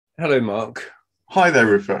Hello, Mark. Hi there,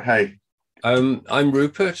 Rupert. Hey. I'm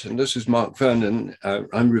Rupert, and this is Mark Vernon.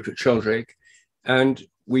 I'm Rupert Sheldrake, and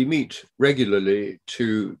we meet regularly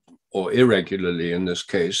or irregularly in this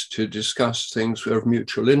case, to discuss things of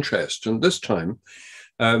mutual interest. And this time,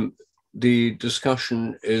 um, the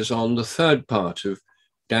discussion is on the third part of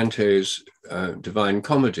Dante's Divine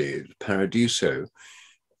Comedy, Paradiso.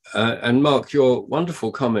 And Mark, your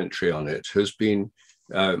wonderful commentary on it has been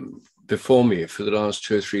before me for the last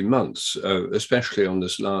 2 or 3 months, especially on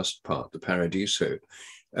this last part, the Paradiso.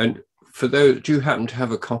 And for those, do you happen to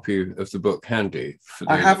have a copy of the book handy?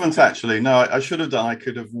 For I those? haven't actually. No, I should have done. I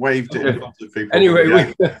could have waved it in front of people.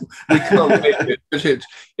 Anyway, Yeah. we can't wait it, but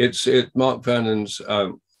it's Mark Vernon's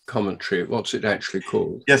commentary. What's it actually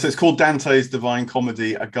called? Yes, it's called Dante's Divine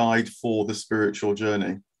Comedy, A Guide for the Spiritual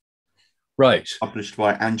Journey, Right. published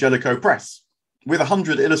by Angelico Press, with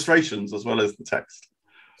 100 illustrations as well as the text.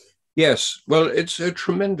 Yes. Well, it's a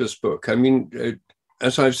tremendous book. I mean,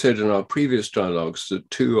 as I've said in our previous dialogues, the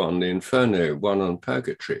two on the Inferno, one on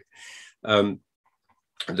Purgatory. Um,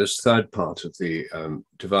 this third part of the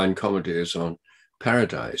Divine Comedy is on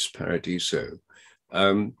Paradise, Paradiso.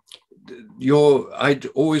 Um, I'd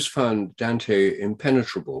always found Dante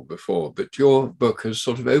impenetrable before, but your book has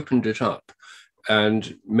sort of opened it up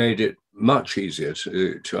and made it much easier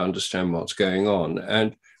to understand what's going on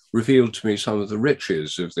and revealed to me some of the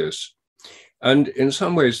riches of this. And in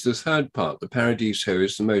some ways, the third part, the Paradiso,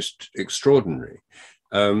 is the most extraordinary.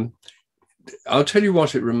 Um, I'll tell you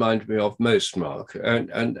what it reminded me of most, Mark, and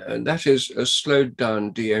that is a slowed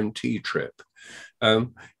down DMT trip.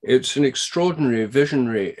 It's an extraordinary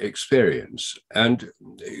visionary experience. And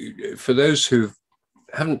for those who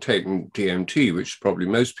haven't taken DMT, which probably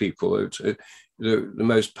most people, it's the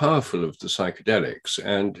most powerful of the psychedelics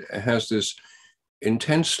and has this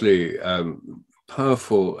intensely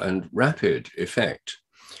powerful and rapid effect.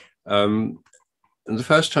 And the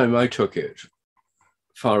first time I took it,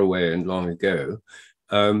 far away and long ago,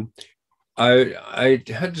 I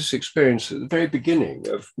had this experience at the very beginning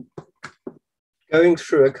of going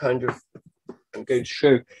through a kind of, I'm going to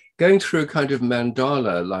show, going through a kind of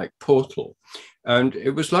mandala-like portal. And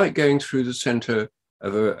it was like going through the center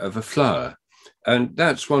of a flower. And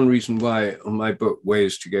that's one reason why on my book,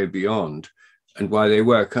 Ways to Go Beyond, and why they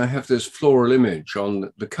work, I have this floral image on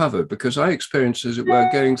the cover because I experienced, as it were,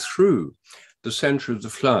 going through the center of the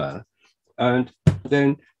flower and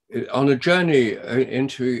then on a journey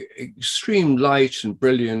into extreme light and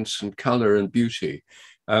brilliance and color and beauty,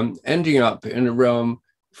 ending up in a realm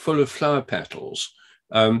full of flower petals.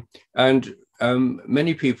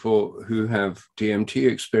 Many people who have DMT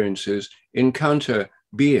experiences encounter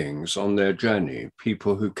beings on their journey,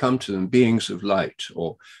 people who come to them, beings of light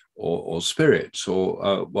or spirits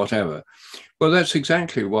or whatever. Well, that's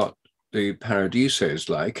exactly what the Paradiso is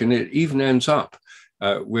like. And it even ends up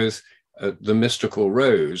with the mystical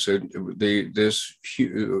rose,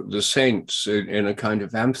 the saints in a kind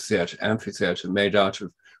of amphitheater made out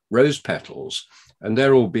of rose petals. And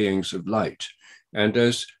they're all beings of light. And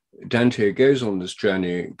as Dante goes on this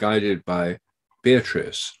journey, guided by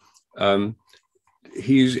Beatrice,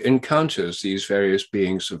 he encounters these various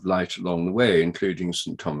beings of light along the way, including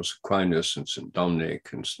St. Thomas Aquinas and St.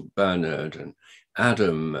 Dominic and St. Bernard and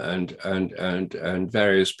Adam and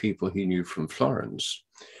various people he knew from Florence.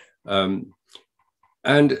 And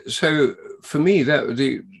so for me, that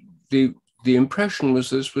the impression was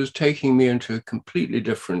this was taking me into a completely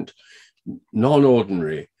different,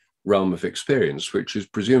 non-ordinary realm of experience, which is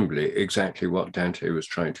presumably exactly what Dante was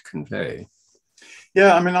trying to convey.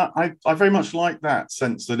 Yeah, I mean, I very much like that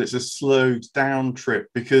sense that it's a slowed down trip,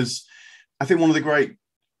 because I think one of the great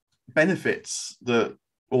benefits that,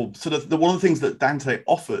 or sort of one of the things that Dante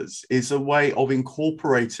offers is a way of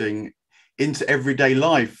incorporating into everyday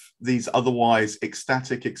life these otherwise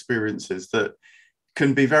ecstatic experiences that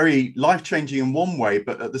can be very life-changing in one way,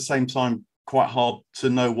 but at the same time, quite hard to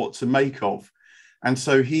know what to make of. And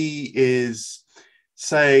so he is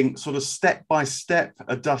saying, sort of step by step,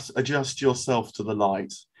 adjust yourself to the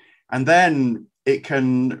light. And then it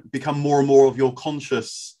can become more and more of your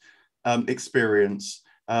conscious experience.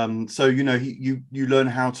 So, you know, you learn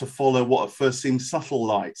how to follow what at first seems subtle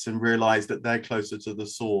lights and realize that they're closer to the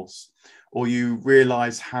source. Or you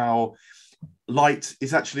realize how light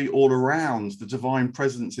is actually all around, the divine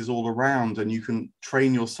presence is all around, and you can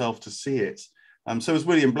train yourself to see it. So as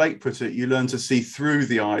William Blake put it, you learn to see through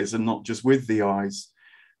the eyes and not just with the eyes.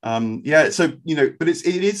 Yeah, so, you know, but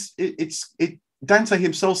Dante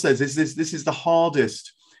himself says this is the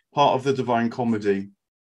hardest part of the Divine Comedy.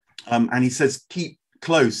 And he says, keep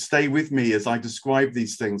close, stay with me as I describe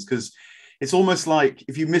these things, because it's almost like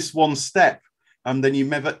if you miss one step, then you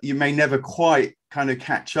may never quite kind of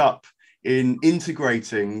catch up in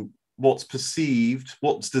integrating what's perceived,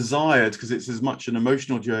 what's desired, because it's as much an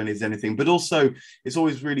emotional journey as anything. But also, it's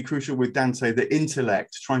always really crucial with Dante, the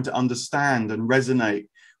intellect, trying to understand and resonate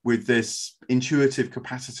with this intuitive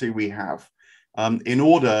capacity we have, in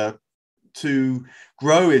order to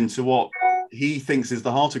grow into what he thinks is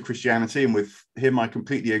the heart of Christianity. And with him, I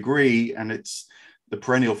completely agree. And it's the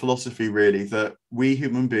perennial philosophy, really, that we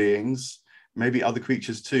human beings, maybe other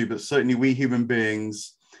creatures too, but certainly we human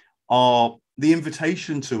beings, are the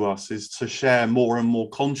invitation to us is to share more and more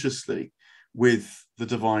consciously with the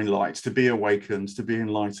divine light, to be awakened, to be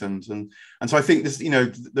enlightened. And so I think this,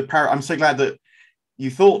 I'm so glad that you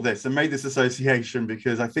thought this and made this association,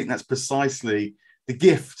 because I think that's precisely the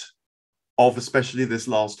gift of especially this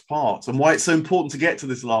last part, and why it's so important to get to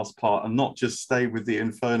this last part and not just stay with the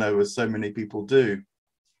Inferno as so many people do.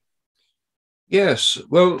 Yes.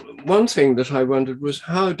 Well, one thing that I wondered was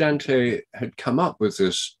how Dante had come up with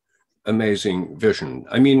this amazing vision.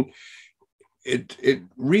 I mean, it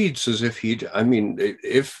reads as if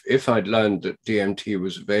if I'd learned that DMT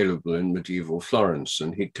was available in medieval Florence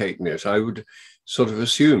and he'd taken it, I would sort of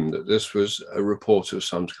assume that this was a report of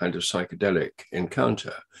some kind of psychedelic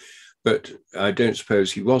encounter. But I don't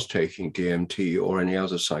suppose he was taking DMT or any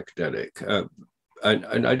other psychedelic. And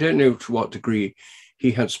I don't know to what degree he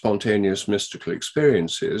had spontaneous mystical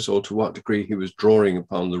experiences, or to what degree he was drawing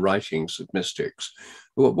upon the writings of mystics.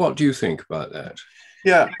 What do you think about that?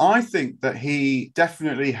 Yeah, I think that he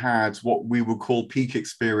definitely had what we would call peak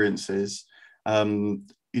experiences,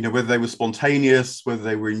 whether they were spontaneous, whether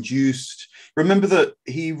they were induced. Remember that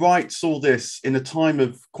he writes all this in a time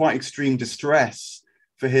of quite extreme distress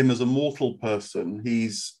for him as a mortal person.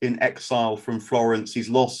 He's in exile from Florence. He's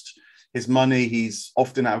lost his money. He's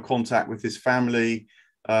often out of contact with his family.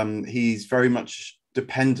 He's very much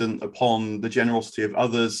dependent upon the generosity of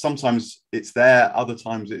others. Sometimes it's there, other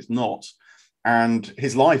times it's not. And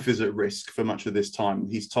his life is at risk for much of this time.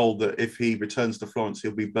 He's told that if he returns to Florence,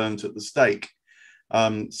 he'll be burnt at the stake.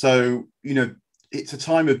 So, it's a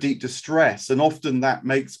time of deep distress, and often that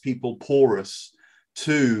makes people porous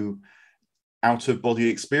to out-of-body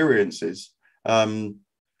experiences. And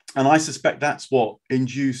I suspect that's what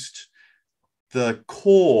induced the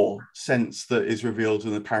core sense that is revealed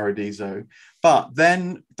in the Paradiso. But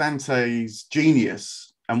then Dante's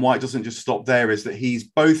genius, and why it doesn't just stop there, is that he's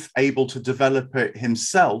both able to develop it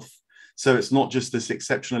himself. So it's not just this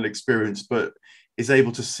exceptional experience, but is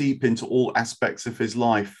able to seep into all aspects of his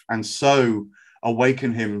life, and so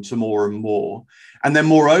awaken him to more and more. And then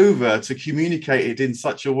moreover, to communicate it in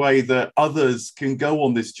such a way that others can go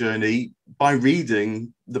on this journey by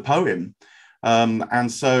reading the poem.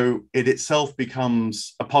 And so it itself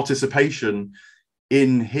becomes a participation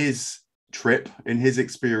in his trip, in his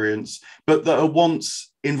experience, but that at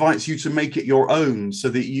once invites you to make it your own, so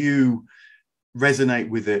that you resonate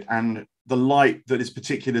with it, and the light that is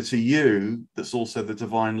particular to you, that's also the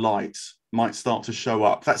divine light, might start to show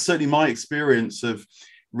up. That's certainly my experience of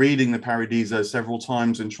reading the Paradiso several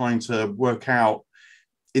times and trying to work out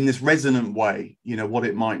in this resonant way, what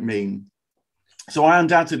it might mean. So I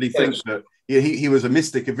undoubtedly think that he was a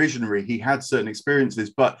mystic, a visionary. He had certain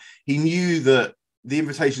experiences, but he knew that the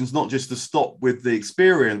invitation is not just to stop with the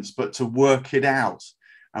experience, but to work it out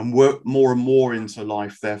and work more and more into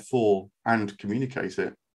life, therefore, and communicate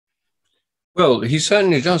it. Well, he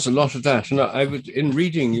certainly does a lot of that. And I would, in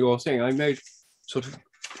reading your thing, I made sort of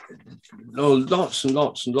lots and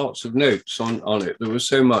lots and lots of notes on it. There was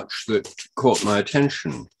so much that caught my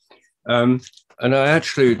attention. And I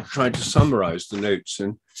actually tried to summarize the notes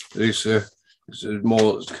in these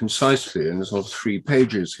more concisely in sort of 3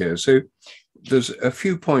 pages here. So there's a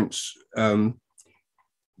few points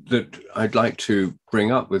that I'd like to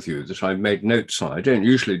bring up with you that I made notes on. I don't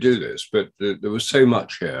usually do this, but there was so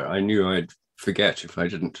much here. I knew I'd forget if I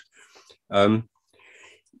didn't.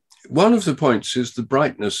 One of the points is the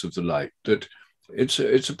brightness of the light. That it's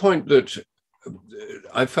a point that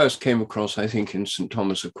I first came across, I think, in St.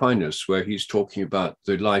 Thomas Aquinas, where he's talking about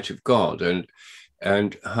the light of God and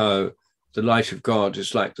how the light of God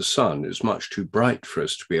is like the sun. It's much too bright for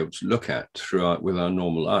us to be able to look at with our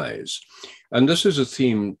normal eyes. And this is a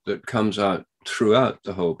theme that comes out throughout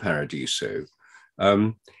the whole Paradiso.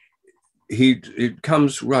 It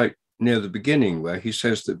comes right near the beginning, where he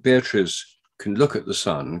says that Beatrice can look at the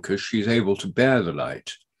sun because she's able to bear the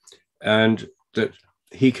light, and that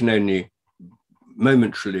he can only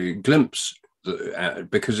momentarily glimpse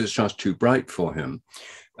because it's just too bright for him.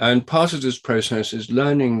 And part of this process is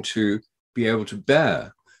learning to be able to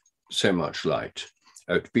bear so much light,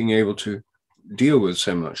 being able to deal with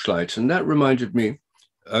so much light. And that reminded me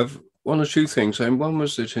of one or two things. And one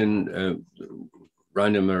was that in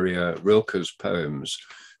Rainer Maria Rilke's poems,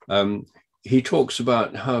 he talks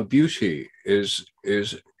about how beauty is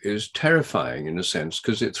terrifying in a sense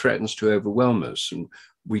because it threatens to overwhelm us, and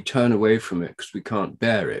we turn away from it because we can't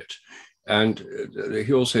bear it. And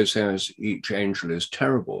he also says each angel is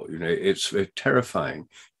terrible. You know, it's terrifying.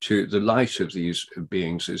 To the light of these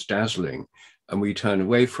beings is dazzling, and we turn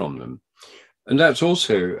away from them. And that's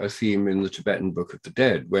also a theme in the Tibetan Book of the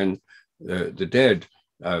Dead, when the dead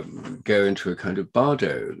go into a kind of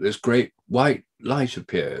bardo. This great white light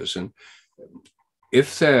appears, and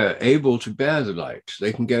if they're able to bear the light,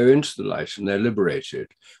 they can go into the light and they're liberated.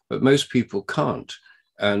 But most people can't,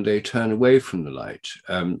 and they turn away from the light.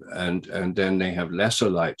 And then they have lesser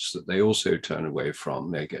lights that they also turn away from.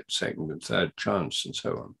 They get second and third chance and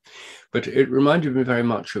so on. But it reminded me very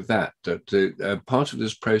much of that the part of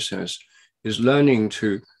this process is learning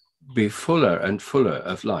to be fuller and fuller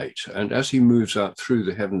of light. And as he moves up through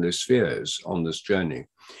the heavenly spheres on this journey,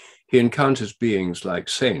 he encounters beings like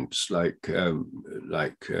saints, like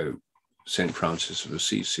Saint Francis of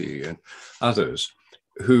Assisi and others,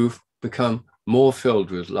 who've become more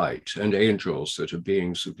filled with light, and angels that are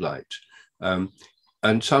beings of light. And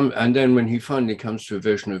then when he finally comes to a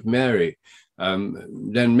vision of Mary,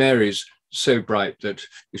 then Mary's so bright that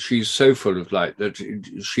she's so full of light that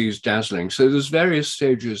she's dazzling. So there's various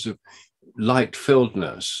stages of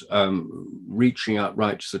light-filledness, reaching up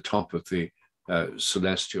right to the top of the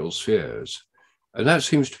celestial spheres. And that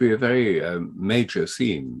seems to be a very major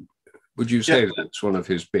theme. Would you say that's one of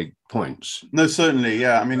his big points? No, certainly,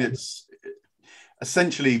 yeah. I mean, it's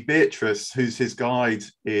essentially Beatrice, who's his guide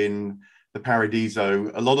in the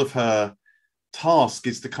Paradiso. A lot of her task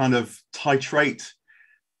is to kind of titrate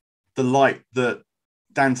the light that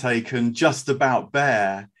Dante can just about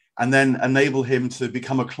bear, and then enable him to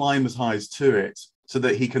become acclimatized to it so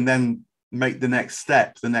that he can then make the next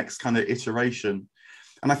step, the next kind of iteration.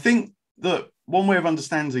 And I think that one way of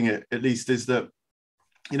understanding it, at least, is that,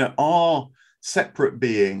 you know, our separate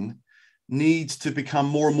being needs to become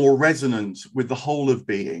more and more resonant with the whole of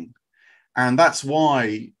being. And that's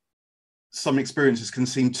why some experiences can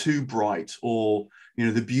seem too bright, or, you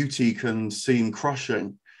know, the beauty can seem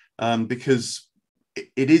crushing, because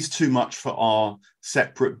it is too much for our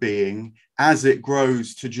separate being as it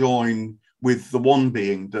grows to join with the one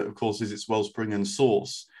being that, of course, is its wellspring and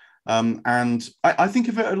source. And I think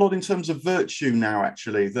of it a lot in terms of virtue now,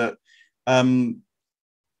 actually, that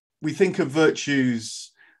we think of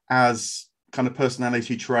virtues as kind of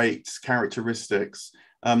personality traits, characteristics,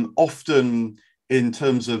 often in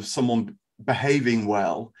terms of someone behaving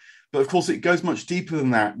well. But of course, it goes much deeper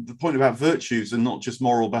than that. The point about virtues and not just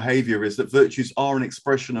moral behavior is that virtues are an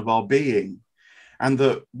expression of our being, and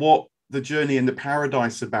that what the journey in the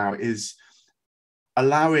paradise about is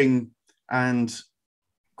allowing and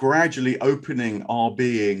gradually opening our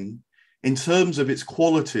being in terms of its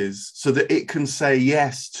qualities so that it can say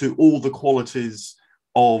yes to all the qualities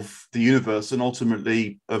of the universe, and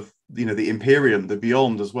ultimately of, you know, the Empyrean, the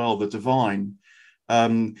beyond as well, the divine.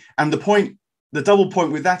 And the double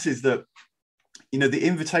point with that is that, you know, the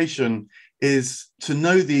invitation is to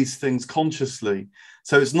know these things consciously.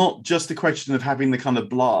 So it's not just a question of having the kind of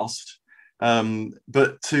blast,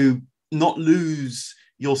 but to not lose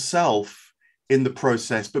yourself in the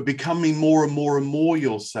process, but becoming more and more and more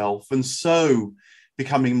yourself, and so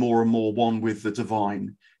becoming more and more one with the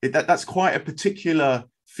divine. That's quite a particular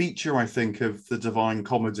feature, I think, of the Divine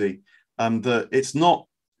Comedy, that it's not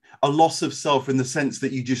a loss of self in the sense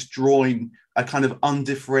that you just join a kind of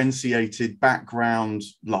undifferentiated background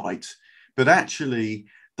light, but actually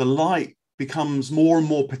the light becomes more and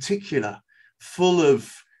more particular, full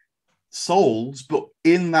of souls, but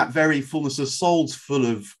in that very fullness of souls, full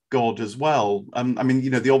of God as well. I mean, you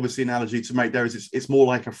know, the obvious analogy to make there is it's more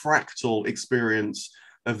like a fractal experience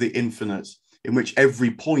of the infinite, in which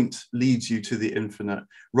every point leads you to the infinite,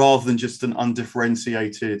 rather than just an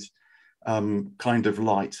undifferentiated kind of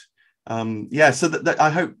light. So that I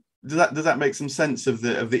hope, does that make some sense of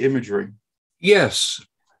the imagery? Yes.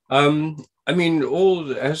 I mean,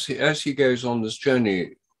 as he goes on this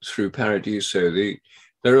journey through Paradiso,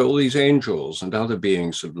 there are all these angels and other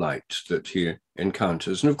beings of light that he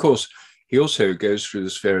encounters, and of course, he also goes through the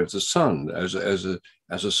sphere of the sun as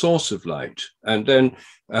a source of light, and then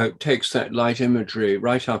takes that light imagery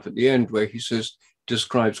right up at the end, where he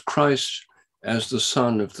describes Christ as the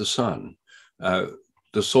son of the sun,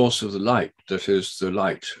 the source of the light that is the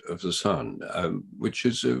light of the sun, which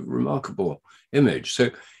is a remarkable image. So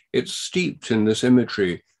it's steeped in this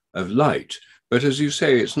imagery of light. But as you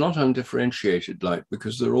say, it's not undifferentiated light,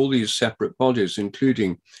 because there are all these separate bodies,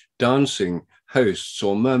 including dancing hosts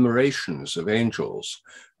or murmurations of angels.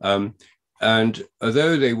 And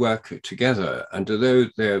although they work together, and although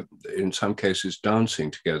they're in some cases dancing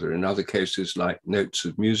together, in other cases like notes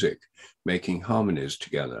of music, making harmonies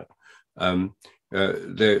together, so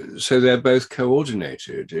they're both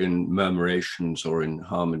coordinated in murmurations or in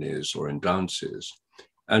harmonies or in dances,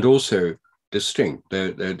 and also distinct.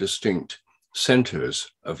 They're distinct centers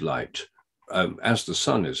of light, as the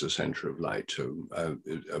sun is a center of light,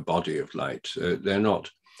 a body of light. They're not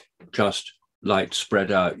just light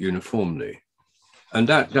spread out uniformly. And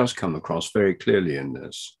that does come across very clearly in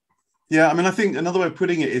this. Yeah, I mean, I think another way of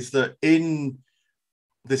putting it is that in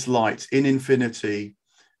this light, in infinity,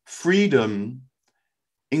 freedom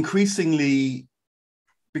increasingly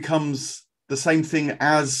becomes the same thing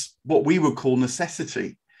as what we would call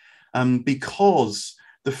necessity, because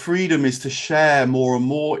the freedom is to share more and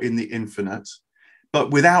more in the infinite,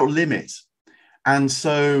 but without limit. And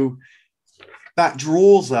so that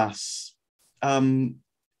draws us in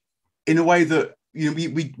a way that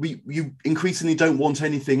you increasingly don't want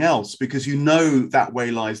anything else, because you know that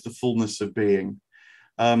way lies the fullness of being.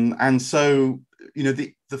 And so,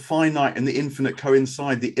 the finite and the infinite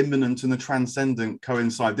coincide, the immanent and the transcendent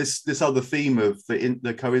coincide. This other theme of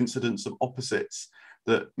the coincidence of opposites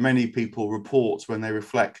that many people report when they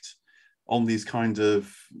reflect on these kind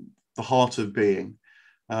of the heart of being.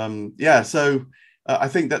 So I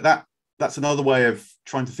think that's another way of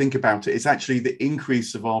trying to think about it. It's actually the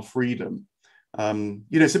increase of our freedom.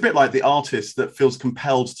 It's a bit like the artist that feels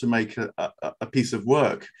compelled to make a piece of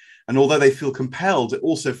work. And although they feel compelled, it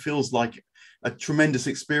also feels like a tremendous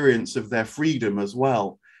experience of their freedom as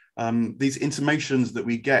well. These intimations that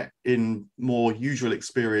we get in more usual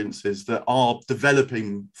experiences that are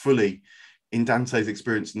developing fully in Dante's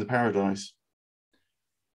experience in the Paradise.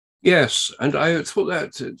 Yes, and I thought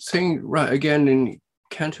that thing right again in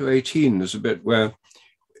Canto 18, there's a bit where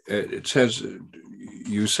it says,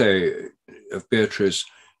 you say of Beatrice,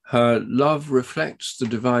 her love reflects the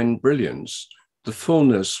divine brilliance, the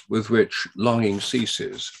fullness with which longing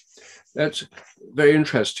ceases. That's very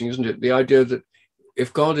interesting, isn't it? The idea that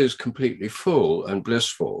if God is completely full and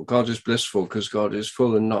blissful, God is blissful because God is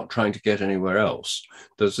full and not trying to get anywhere else.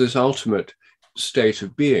 There's this ultimate state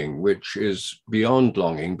of being which is beyond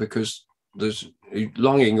longing, because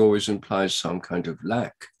longing always implies some kind of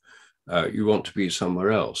lack. You want to be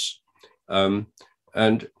somewhere else.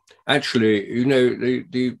 And actually,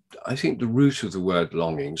 I think the root of the word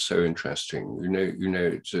longing is so interesting.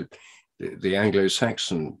 It's the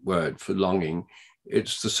Anglo-Saxon word for longing.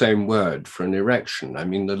 It's the same word for an erection. I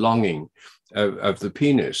mean, the longing of the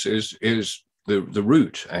penis is the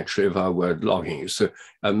root, actually, of our word longing. It's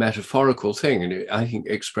a metaphorical thing, and I think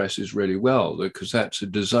expresses really well, because that's a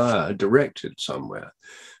desire directed somewhere.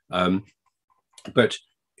 But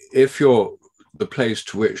if you're the place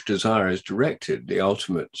to which desire is directed, the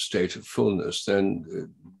ultimate state of fullness,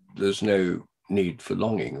 then there's no need for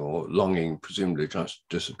longing, or longing presumably just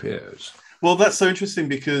disappears. Well, that's so interesting,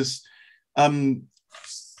 because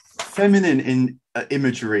feminine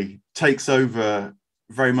imagery takes over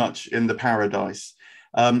very much in the Paradise,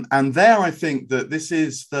 and there I think that this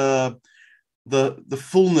is the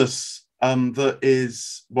fullness that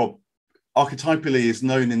is, well, archetypally is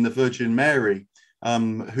known in the Virgin Mary,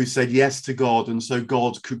 who said yes to God, and so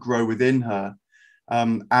God could grow within her.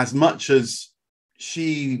 As much as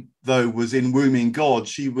she, though, was enwombing God,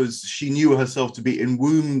 she knew herself to be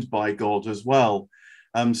enwombed by God as well.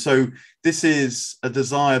 So this is a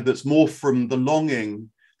desire that's more from the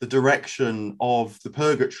longing, the direction of the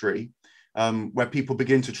purgatory, where people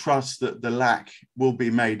begin to trust that the lack will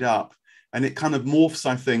be made up. And it kind of morphs,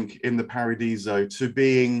 I think, in the Paradiso to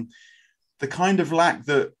being the kind of lack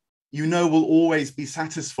that will always be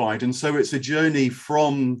satisfied. And so it's a journey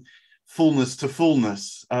from fullness to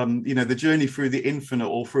fullness. The journey through the infinite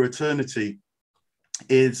or through eternity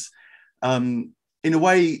is, in a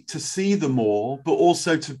way, to see the more, but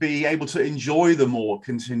also to be able to enjoy the more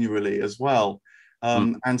continually as well.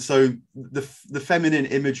 And so the feminine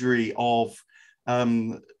imagery of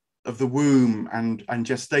the womb and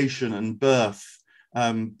gestation and birth,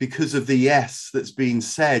 because of the yes that's been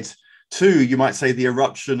said to, you might say, the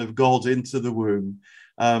eruption of God into the womb,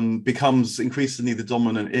 becomes increasingly the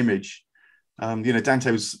dominant image.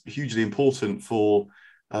 Dante was hugely important for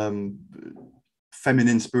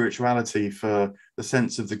feminine spirituality, for the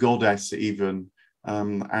sense of the goddess even,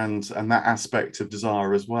 and that aspect of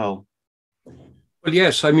desire as well. Well,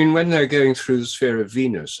 yes, I mean, when they're going through the sphere of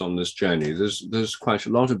Venus on this journey, there's quite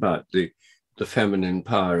a lot about the feminine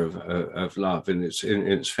power of love in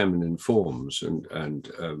its feminine forms,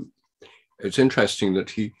 and it's interesting that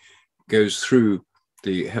he goes through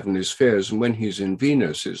the heavenly spheres. And when he's in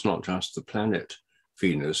Venus, it's not just the planet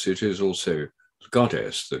Venus, it is also the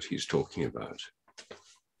goddess that he's talking about.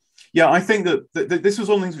 Yeah, I think that this was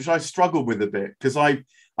one of the things which I struggled with a bit, because I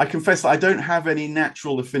confess that I don't have any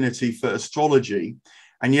natural affinity for astrology,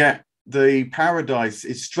 and yet the Paradise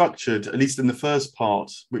is structured, at least in the first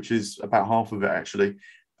part, which is about half of it actually,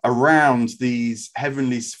 around these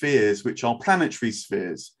heavenly spheres, which are planetary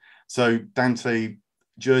spheres. So Dante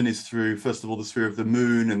journeys through, first of all, the sphere of the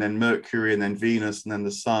moon, and then Mercury, and then Venus, and then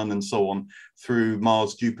the sun, and so on, through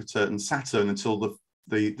Mars, Jupiter, and Saturn, until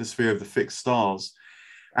the sphere of the fixed stars.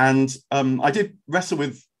 And I did wrestle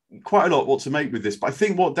with quite a lot what to make with this, but I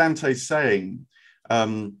think what Dante's saying,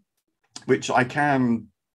 which I can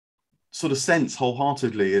sort of sense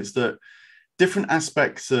wholeheartedly, is that different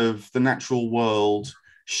aspects of the natural world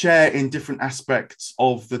share in different aspects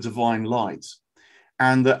of the divine light.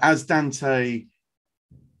 And that as Dante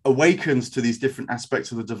awakens to these different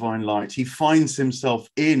aspects of the divine light, he finds himself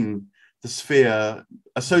in the sphere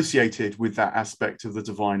associated with that aspect of the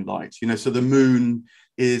divine light. You know, so the moon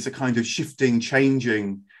is a kind of shifting,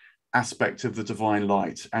 changing aspect of the divine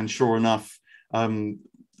light. And sure enough,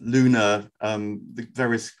 Luna, the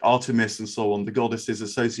various Artemis and so on, the goddesses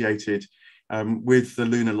associated with the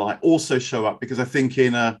lunar light also show up, because I think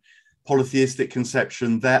in a polytheistic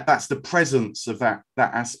conception, that's the presence of that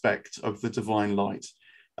aspect of the divine light.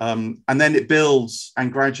 And then it builds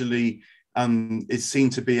and gradually is seen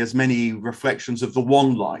to be as many reflections of the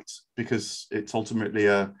one light, because it's ultimately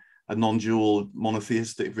a non-dual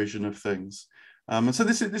monotheistic vision of things. And so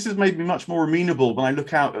this has made me much more amenable when I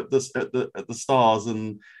look out at the stars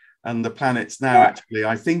and the planets now. Actually,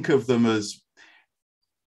 I think of them as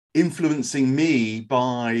influencing me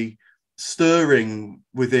by stirring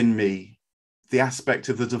within me the aspect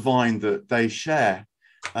of the divine that they share.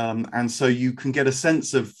 And so you can get a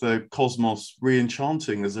sense of the cosmos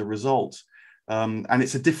re-enchanting as a result. And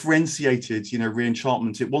it's a differentiated,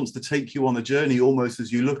 re-enchantment. It wants to take you on a journey almost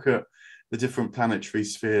as you look at the different planetary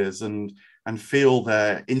spheres and feel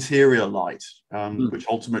their interior light, which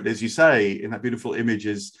ultimately, as you say, in that beautiful image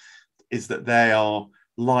is that they are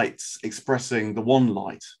lights expressing the one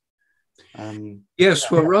light. Yes,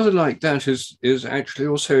 well, rather like that is actually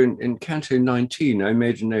also in Canto 19. I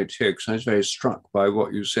made a note here because I was very struck by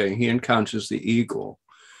what you say. He encounters the eagle.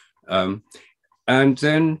 And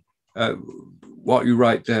then what you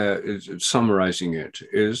write there, is summarizing it,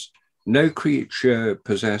 is no creature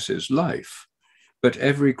possesses life, but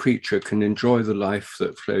every creature can enjoy the life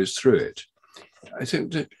that flows through it. I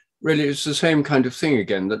think that really it's the same kind of thing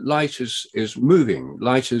again, that light is moving.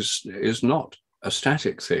 Light is not a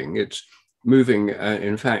static thing. It's moving,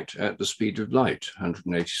 in fact, at the speed of light,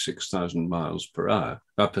 186,000 miles per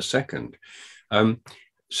second.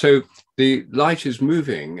 So the light is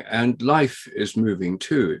moving and life is moving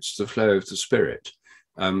too. It's the flow of the spirit.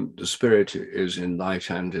 The spirit is in light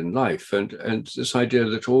and in life. And this idea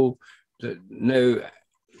that no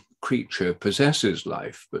creature possesses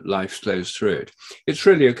life, but life flows through it. It's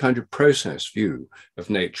really a kind of process view of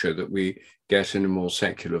nature that we get in a more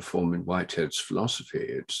secular form in Whitehead's philosophy.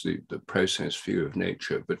 It's the process view of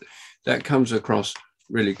nature, but that comes across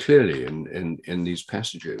really clearly in these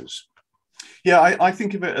passages. Yeah, I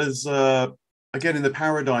think of it as, again, in the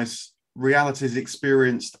Paradise, reality is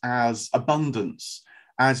experienced as abundance,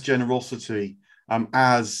 as generosity,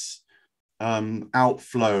 as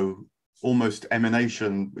outflow, almost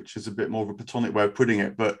emanation, which is a bit more of a Platonic way of putting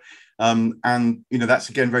it. But and that's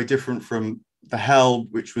again very different from the hell,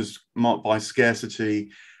 which was marked by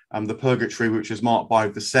scarcity, the purgatory, which is marked by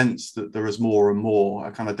the sense that there is more and more,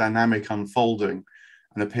 a kind of dynamic unfolding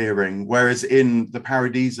and appearing. Whereas in the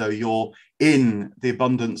Paradiso, you're in the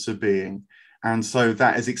abundance of being, and so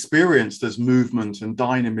that is experienced as movement and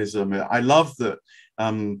dynamism. I love that.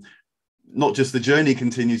 Not just the journey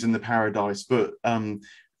continues in the Paradise, but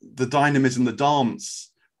the dynamism, the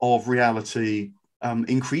dance of reality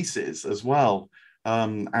increases as well.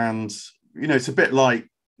 And it's a bit like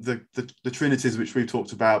the trinities which we've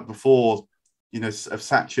talked about before, of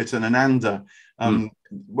Satchit and Ananda.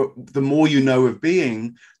 The more you know of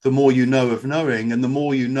being, the more you know of knowing, and the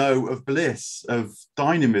more you know of bliss, of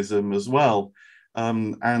dynamism as well.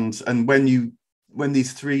 And when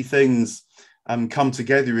these three things come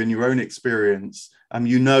together in your own experience,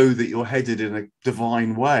 you know that you're headed in a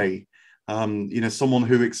divine way. Someone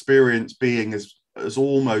who experienced being as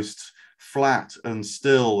almost flat and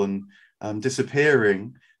still and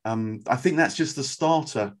disappearing. I think that's just the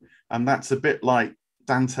starter, and that's a bit like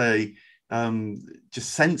Dante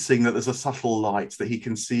just sensing that there's a subtle light that he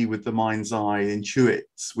can see with the mind's eye,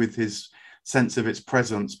 intuits with his sense of its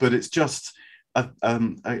presence, but it's just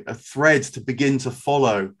a thread to begin to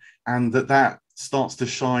follow, and that starts to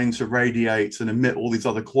shine, to radiate, and emit all these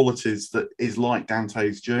other qualities that is like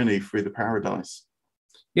Dante's journey through the paradise.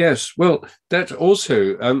 Yes, well, that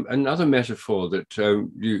also another metaphor that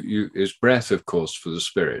is breath, of course, for the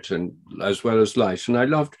spirit, and as well as light. And I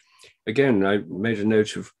loved, again, I made a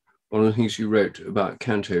note of one of the things you wrote about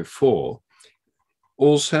Canto 4.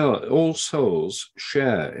 All souls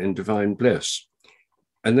share in divine bliss.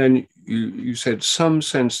 And then you said some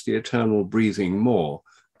sense the eternal breathing more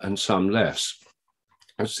and some less.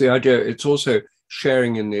 That's the idea. It's also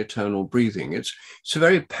sharing in the eternal breathing. It's a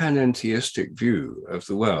very panentheistic view of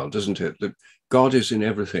the world, isn't it? That God is in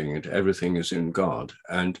everything and everything is in God.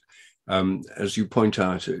 And as you point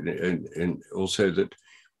out, in also that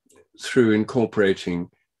through incorporating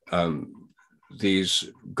these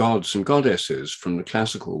gods and goddesses from the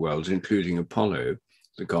classical world, including Apollo,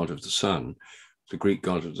 the god of the sun, the Greek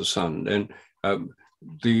god of the sun, then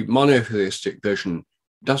the monotheistic vision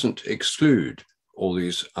doesn't exclude all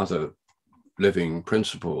these other living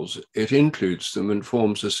principles. It includes them and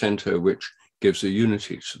forms a center which gives a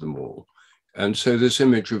unity to them all. And so this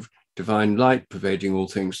image of divine light pervading all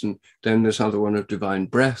things, and then this other one of divine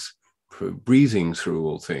breath breathing through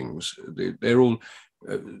all things, they're all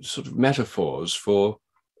sort of metaphors for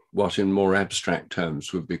what in more abstract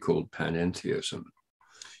terms would be called panentheism.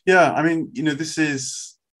 Yeah, I mean, this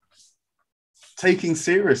is taking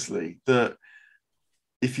seriously that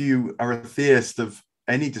if you are a theist of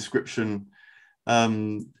any description,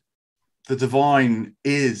 the divine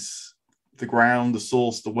is the ground, the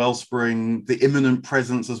source, the wellspring, the immanent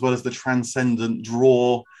presence, as well as the transcendent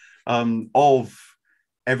draw of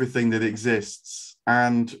everything that exists,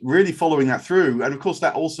 and really following that through. And of course,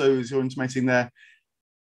 that also, as you're intimating there,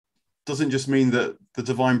 doesn't just mean that the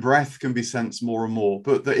divine breath can be sensed more and more,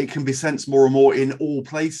 but that it can be sensed more and more in all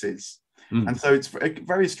places. And so it's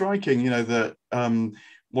very striking, that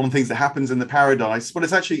one of the things that happens in the paradise, well,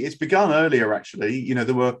 it's begun earlier, actually.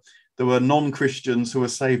 There were non-Christians who were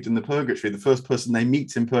saved in the purgatory. The first person they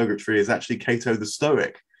meet in purgatory is actually Cato the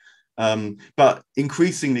Stoic. But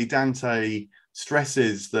increasingly, Dante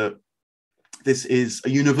stresses that this is a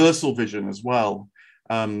universal vision as well,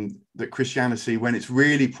 that Christianity, when it's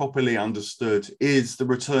really properly understood, is the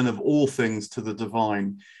return of all things to the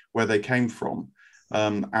divine, where they came from.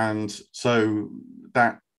 And so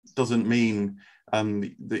that doesn't mean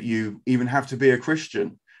that you even have to be a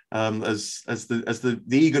Christian. As the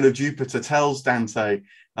eagle of Jupiter tells Dante,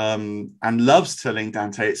 and loves telling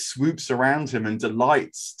Dante, it swoops around him and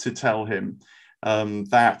delights to tell him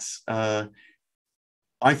that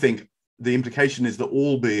I think the implication is that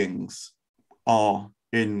all beings are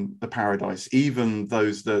in the paradise, even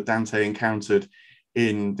those that Dante encountered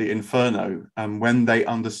in the Inferno. And when they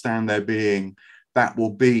understand their being, that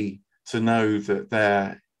will be to know that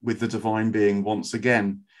they're with the divine being once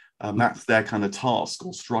again. That's their kind of task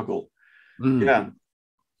or struggle. Yeah.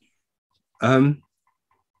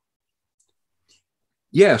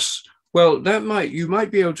 Yes. Well, you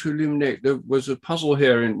might be able to illuminate. There was a puzzle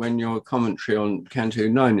here when your commentary on Canto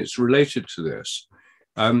 9, it's related to this.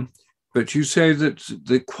 But you say that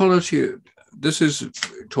the quality, this is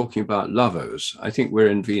talking about lovers. I think we're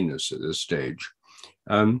in Venus at this stage.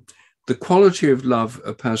 The quality of love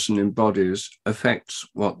a person embodies affects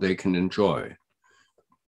what they can enjoy.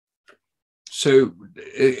 So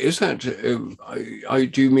is that,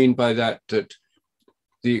 do you mean by that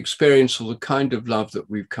the experience or the kind of love that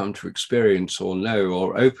we've come to experience or know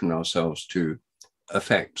or open ourselves to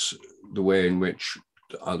affects the way in which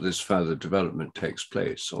this further development takes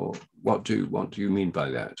place? Or what do you mean by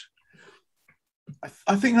that?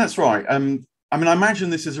 I think that's right. I mean, I imagine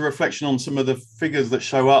this is a reflection on some of the figures that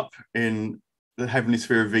show up in the heavenly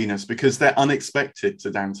sphere of Venus, because they're unexpected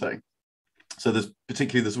to Dante. So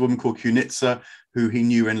there's a woman called Cunitza, who he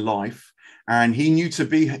knew in life, and he knew to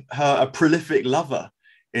be her a prolific lover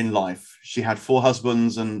in life. She had 4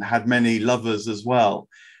 husbands and had many lovers as well.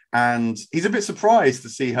 And he's a bit surprised to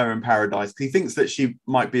see her in paradise. He thinks that she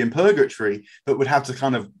might be in purgatory, but would have to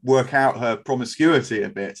kind of work out her promiscuity a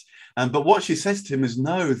bit. But what she says to him is,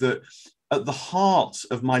 no, that at the heart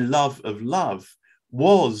of my love of love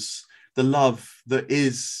was the love that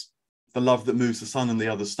is the love that moves the sun and the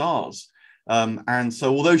other stars. And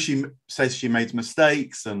so although she says she made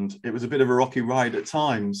mistakes and it was a bit of a rocky ride at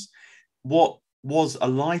times, what was a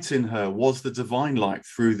light in her was the divine light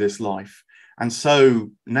through this life. And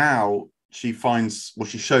so now she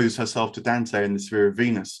shows herself to Dante in the sphere of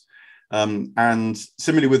Venus. And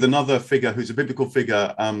similarly with another figure who's a biblical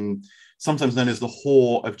figure, sometimes known as the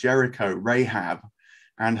whore of Jericho, Rahab.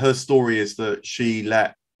 And her story is that she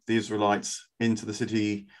let the Israelites into the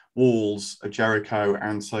city walls of Jericho,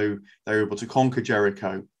 and so they were able to conquer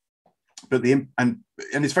Jericho. But and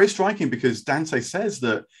it's very striking because Dante says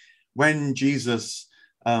that when Jesus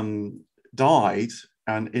died,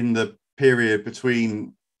 and in the period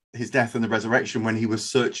between his death and the resurrection, when he was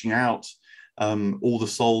searching out all the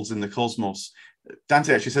souls in the cosmos,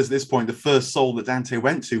 Dante actually says at this point the first soul that Dante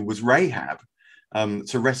went to was Rahab,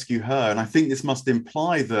 to rescue her. And I think this must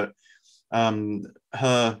imply that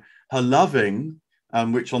her loving,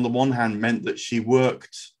 which on the one hand meant that she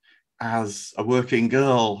worked as a working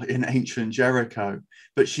girl in ancient Jericho,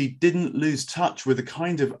 but she didn't lose touch with a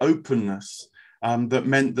kind of openness that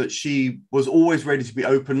meant that she was always ready to be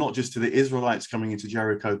open, not just to the Israelites coming into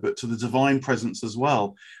Jericho, but to the divine presence as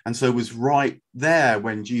well. And so was right there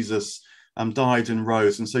when Jesus died and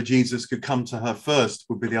rose. And so Jesus could come to her first,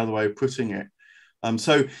 would be the other way of putting it.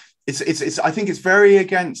 So it's I think it's very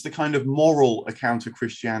against the kind of moral account of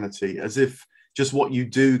Christianity, as if just what you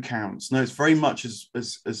do counts. No, it's very much as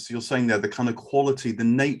you're saying there, the kind of quality, the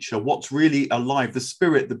nature, what's really alive, the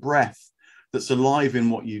spirit, the breath that's alive in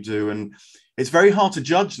what you do. And it's very hard to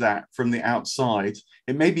judge that from the outside.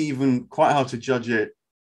 It may be even quite hard to judge it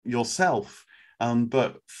yourself.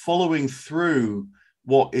 But following through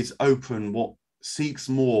what is open, what seeks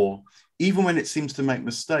more, even when it seems to make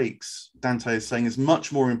mistakes, Dante is saying, is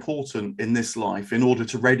much more important in this life in order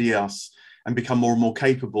to ready us and become more and more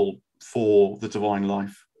capable for the divine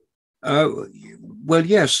life. Well,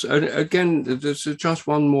 yes. And again, there's just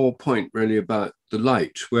one more point really about the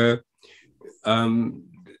light, where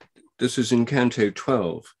this is in Canto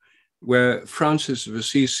 12, where Francis of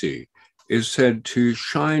Assisi is said to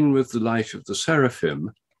shine with the light of the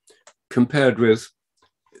seraphim, compared with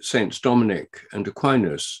Saints Dominic and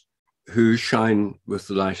Aquinas, who shine with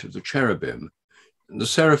the light of the cherubim. The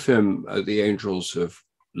seraphim are the angels of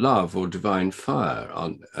love or divine fire,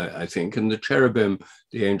 I think, and the cherubim,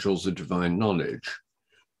 the angels of divine knowledge.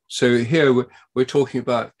 So here we're talking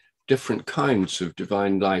about different kinds of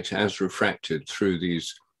divine light as refracted through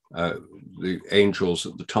these the angels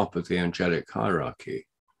at the top of the angelic hierarchy.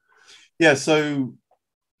 Yeah, so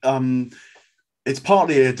it's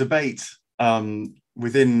partly a debate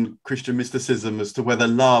within Christian mysticism as to whether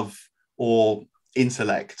love or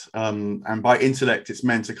intellect, and by intellect it's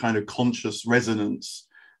meant a kind of conscious resonance,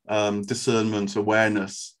 discernment,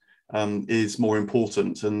 awareness, is more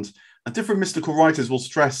important. And different mystical writers will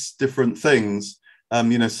stress different things.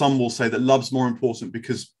 Some will say that love's more important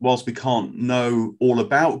because whilst we can't know all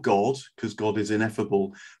about God, because God is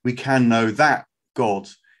ineffable, we can know that God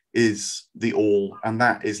is the all, and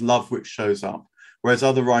that is love which shows up. Whereas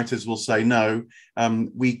other writers will say, no,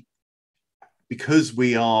 because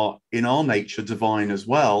we are in our nature divine as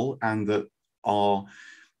well, and that our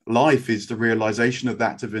life is the realization of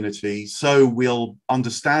that divinity, so we'll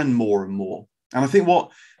understand more and more. And I think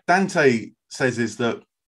what Dante says is that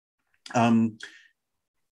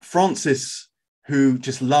Francis, who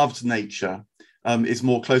just loved nature, is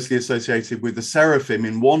more closely associated with the seraphim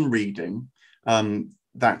in one reading.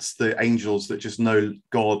 That's the angels that just know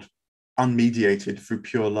God unmediated through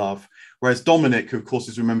pure love. Whereas Dominic, who of course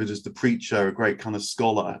is remembered as the preacher, a great kind of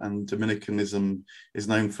scholar, and Dominicanism is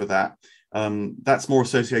known for that, that's more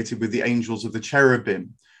associated with the angels of the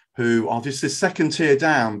cherubim, who are just this second tier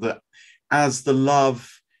down, that as the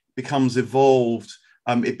love becomes evolved,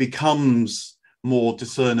 it becomes more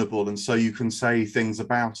discernible, and so you can say things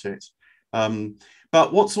about it.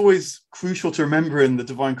 But what's always crucial to remember in the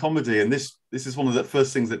Divine Comedy, and this is one of the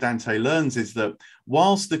first things that Dante learns, is that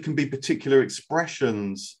whilst there can be particular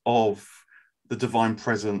expressions of the divine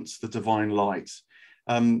presence, the divine light,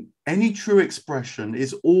 any true expression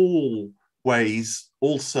is always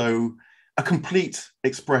also a complete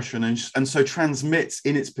expression, and so transmits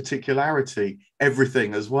in its particularity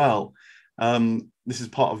everything as well. This is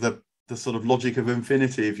part of the sort of logic of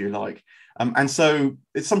infinity, if you like. And so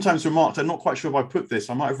it's sometimes remarked, I'm not quite sure if I put this,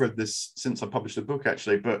 I might have read this since I published the book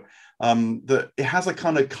actually, but that it has a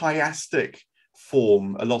kind of chiastic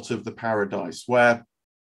form, a lot of the Paradise, where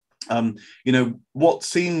what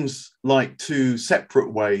seems like two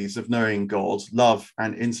separate ways of knowing God, love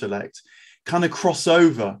and intellect, kind of cross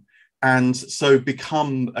over and so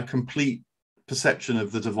become a complete perception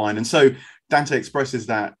of the divine. And so Dante expresses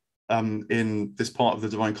that in this part of the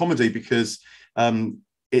Divine Comedy, because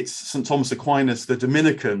it's St. Thomas Aquinas, the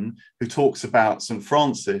Dominican, who talks about St.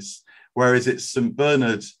 Francis, whereas it's St.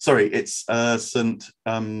 Bernard, it's St.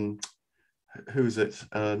 Who is it?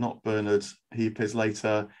 Not Bernard, he appears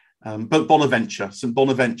later, but Bonaventure, St.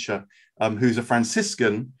 Bonaventure, who's a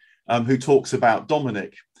Franciscan, who talks about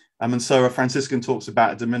Dominic. And so a Franciscan talks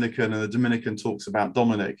about a Dominican, and a Dominican talks about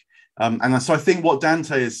Dominic. And so I think what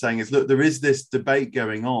Dante is saying is, look, there is this debate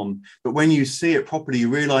going on, but when you see it properly, you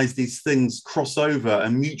realize these things cross over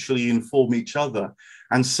and mutually inform each other.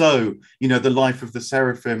 And so, you know, the life of the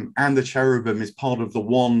seraphim and the cherubim is part of the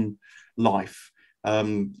one life.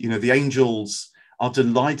 You know, the angels are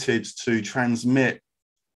delighted to transmit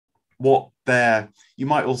what their, you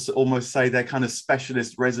might also almost say their kind of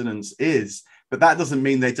specialist resonance is, but that doesn't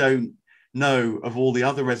mean they don't know of all the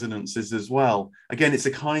other resonances as well. Again, it's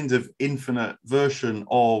a kind of infinite version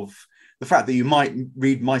of the fact that you might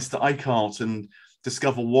read Meister Eckhart and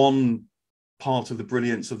discover one part of the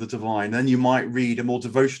brilliance of the divine. Then you might read a more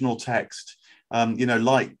devotional text, you know,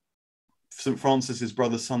 like St. Francis's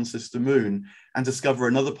Brother, Sun, Sister, Moon, and discover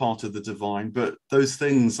another part of the divine. But those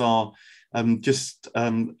things are just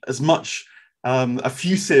as much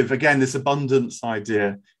effusive, again, this abundance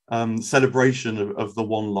idea, celebration of the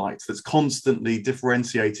one light that's constantly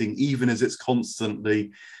differentiating, even as it's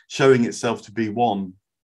constantly showing itself to be one.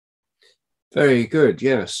 Very good.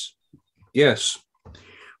 Yes. Yes.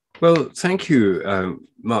 Well, thank you,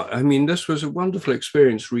 Mark. I mean, this was a wonderful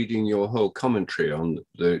experience reading your whole commentary on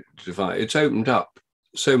the divine. It's opened up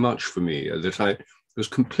so much for me that I was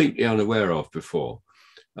completely unaware of before.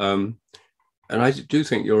 And I do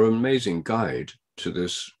think you're an amazing guide to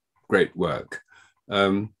this great work.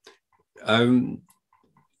 You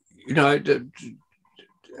know,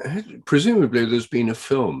 presumably there's been a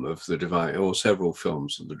film of the divine, or several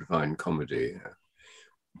films of the Divine Comedy.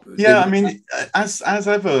 Yeah, I mean, as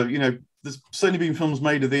ever, you know, there's certainly been films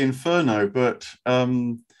made of the Inferno, but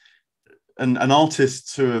and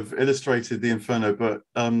artists who have illustrated the Inferno, but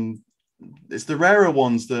it's the rarer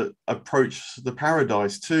ones that approach the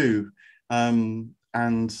Paradise too, and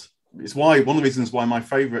it's why one of the reasons why my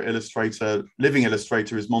favorite illustrator, living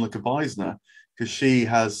illustrator, is Monica Beisner, because she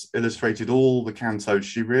has illustrated all the cantos.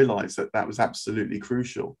 She realized that that was absolutely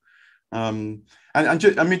crucial. And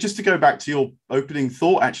just, I mean, just to go back to your opening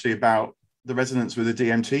thought, actually, about the resonance with the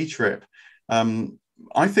DMT trip,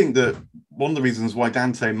 I think that one of the reasons why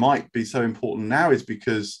Dante might be so important now is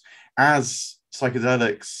because as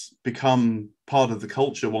psychedelics become part of the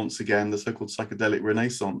culture once again, the so-called psychedelic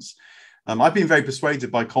renaissance, I've been very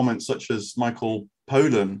persuaded by comments such as Michael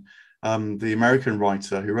Pollan, the American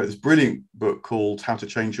writer who wrote this brilliant book called How to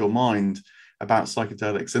Change Your Mind about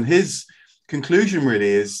psychedelics. And his conclusion really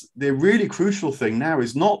is the really crucial thing now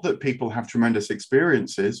is not that people have tremendous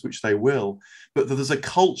experiences, which they will, but that there's a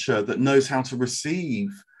culture that knows how to receive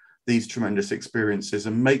these tremendous experiences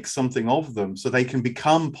and make something of them so they can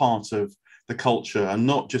become part of the culture and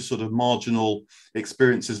not just sort of marginal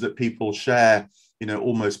experiences that people share, you know,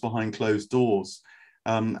 almost behind closed doors.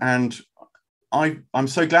 And I'm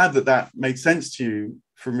so glad that that made sense to you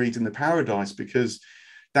from reading The Paradise, because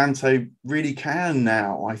Dante really can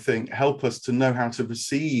now, I think, help us to know how to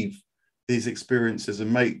receive these experiences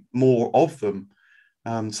and make more of them,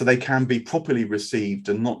 so they can be properly received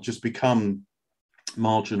and not just become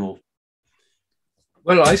marginal.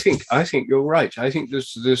 Well, I think you're right. I think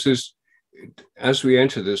this is, as we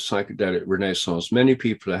enter this psychedelic renaissance, many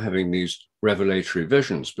people are having these revelatory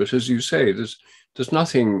visions. But as you say, there's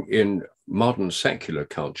nothing in modern secular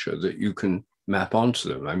culture that you can map onto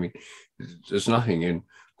them. I mean, there's nothing in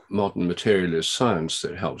modern materialist science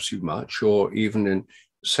that helps you much, or even in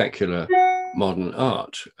secular modern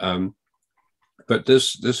art. But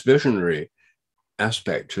this visionary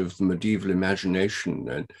aspect of the medieval imagination,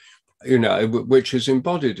 and you know, which is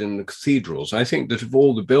embodied in the cathedrals. I think that of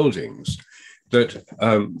all the buildings that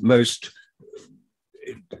most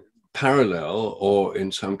parallel, or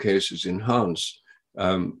in some cases enhance,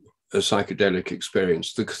 a psychedelic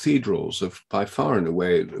experience, the cathedrals are by far and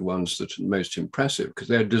away the ones that are most impressive, because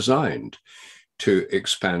they're designed to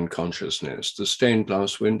expand consciousness. The stained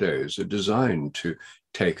glass windows are designed to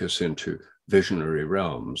take us into visionary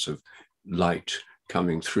realms of light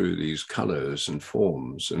coming through these colors and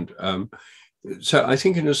forms. And so I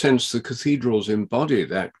think in a sense, the cathedrals embody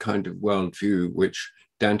that kind of worldview which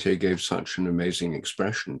Dante gave such an amazing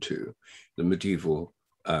expression to, the medieval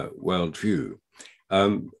worldview.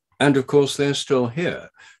 And of course, they're still here.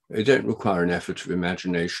 They don't require an effort of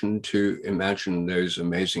imagination to imagine those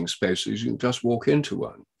amazing spaces. You can just walk into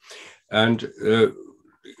one. And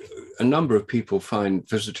a number of people find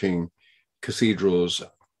visiting cathedrals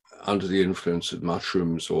under the influence of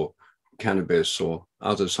mushrooms or cannabis or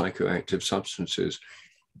other psychoactive substances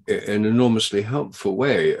an enormously helpful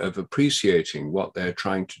way of appreciating what they're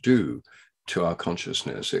trying to do to our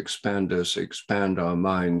consciousness, expand us, expand our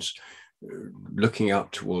minds, looking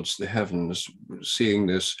up towards the heavens, seeing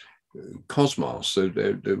this cosmos. So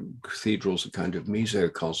the cathedral's a kind of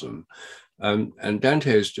mesocosm. And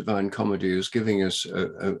Dante's Divine Comedy is giving us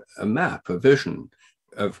a map, a vision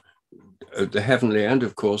of the heavenly and,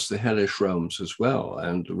 of course, the hellish realms as well,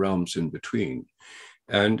 and the realms in between.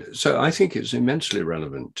 And so I think it's immensely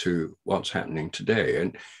relevant to what's happening today,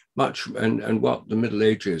 and what the Middle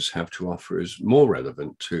Ages have to offer is more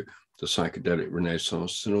relevant to the psychedelic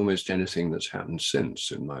Renaissance than almost anything that's happened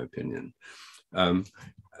since, in my opinion. And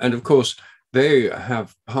of course, they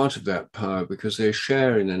have part of that power because they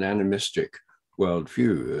share in an animistic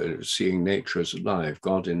worldview, seeing nature as alive,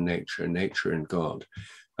 God in nature, nature in God,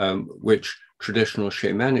 which traditional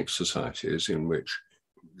shamanic societies,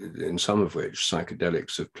 in some of which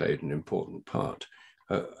psychedelics have played an important part,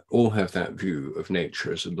 all have that view of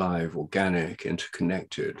nature as alive, organic,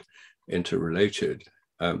 interconnected, interrelated,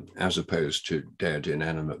 as opposed to dead,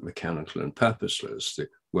 inanimate, mechanical, and purposeless, the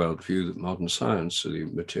worldview that modern science, the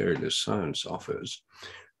materialist science, offers.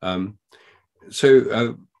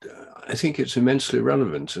 So I think it's immensely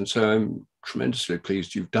relevant. And so I'm tremendously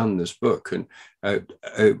pleased you've done this book and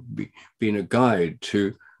been a guide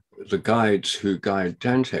to the guides who guide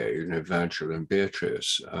Dante, Virgil and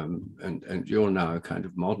Beatrice, and you're now a kind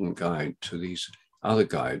of modern guide to these other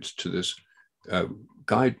guides, to this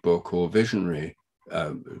guidebook or visionary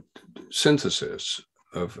synthesis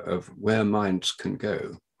of where minds can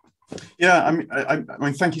go. Yeah, I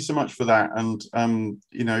mean, thank you so much for that. And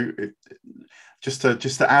just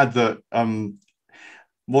to add that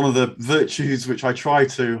one of the virtues which I try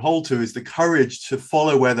to hold to is the courage to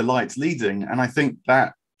follow where the light's leading, and I think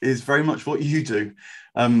that is very much what you do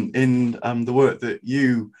in the work that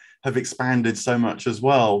you have expanded so much as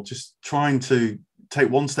well. Just trying to take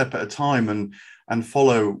one step at a time and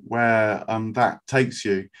follow where that takes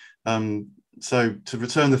you. So to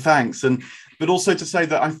return the thanks, but also to say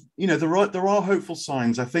that there are hopeful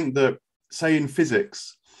signs. I think that, say, in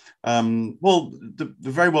physics, the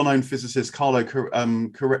very well-known physicist Carlo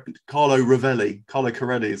Corelli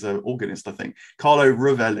is an organist, I think. Carlo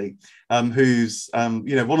Rovelli, who's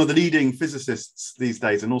one of the leading physicists these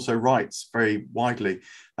days, and also writes very widely.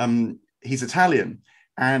 He's Italian,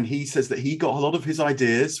 and he says that he got a lot of his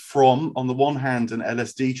ideas from, on the one hand, an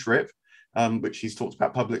LSD trip, which he's talked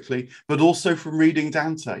about publicly, but also from reading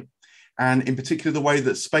Dante, and in particular the way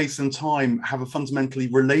that space and time have a fundamentally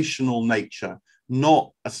relational nature,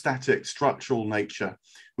 not a static structural nature,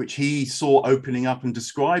 which he saw opening up and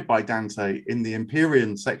described by Dante in the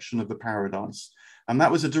Empyrean section of the Paradise. And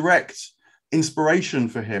that was a direct inspiration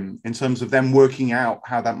for him in terms of them working out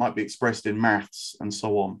how that might be expressed in maths and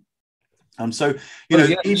so on. Yes.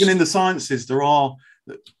 Even in the sciences,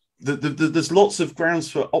 there's lots of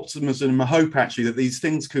grounds for optimism and hope, actually, that these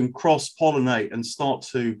things can cross-pollinate and start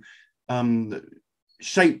to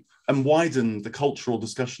shape and widen the cultural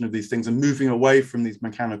discussion of these things, and moving away from these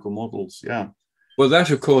mechanical models. Yeah. Well,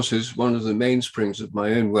 that, of course, is one of the mainsprings of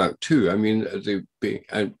my own work too. I mean,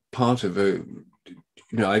 part of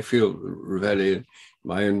I feel Rovelli,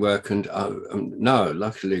 my own work, and now,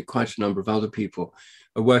 luckily, quite a number of other people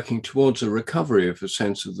are working towards a recovery of a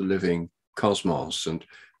sense of the living cosmos, and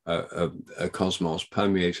a cosmos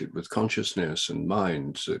permeated with consciousness and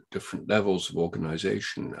minds at different levels of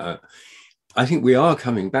organization. I think we are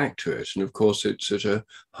coming back to it. And of course, it's at a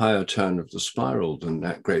higher turn of the spiral than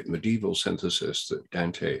that great medieval synthesis that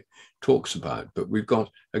Dante talks about. But we've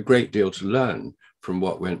got a great deal to learn from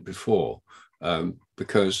what went before,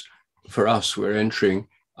 because for us, we're entering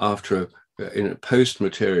in a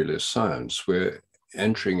post-materialist science, we're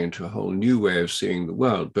entering into a whole new way of seeing the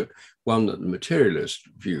world, but one that the materialist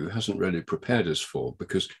view hasn't really prepared us for,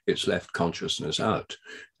 because it's left consciousness out.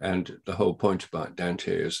 And the whole point about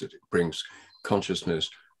Dante is that it brings consciousness,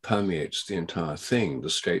 permeates the entire thing, the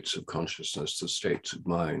states of consciousness, the states of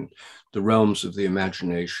mind, the realms of the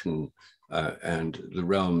imagination, and the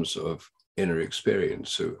realms of inner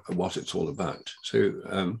experience, so what it's all about.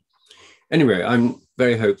 So anyway, I'm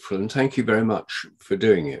very hopeful, and thank you very much for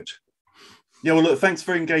doing it. Yeah, well, look, thanks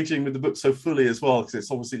for engaging with the book so fully as well, because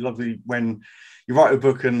it's obviously lovely when you write a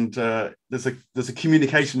book and there's a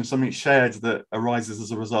communication of something shared that arises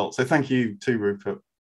as a result. So thank you too, Rupert.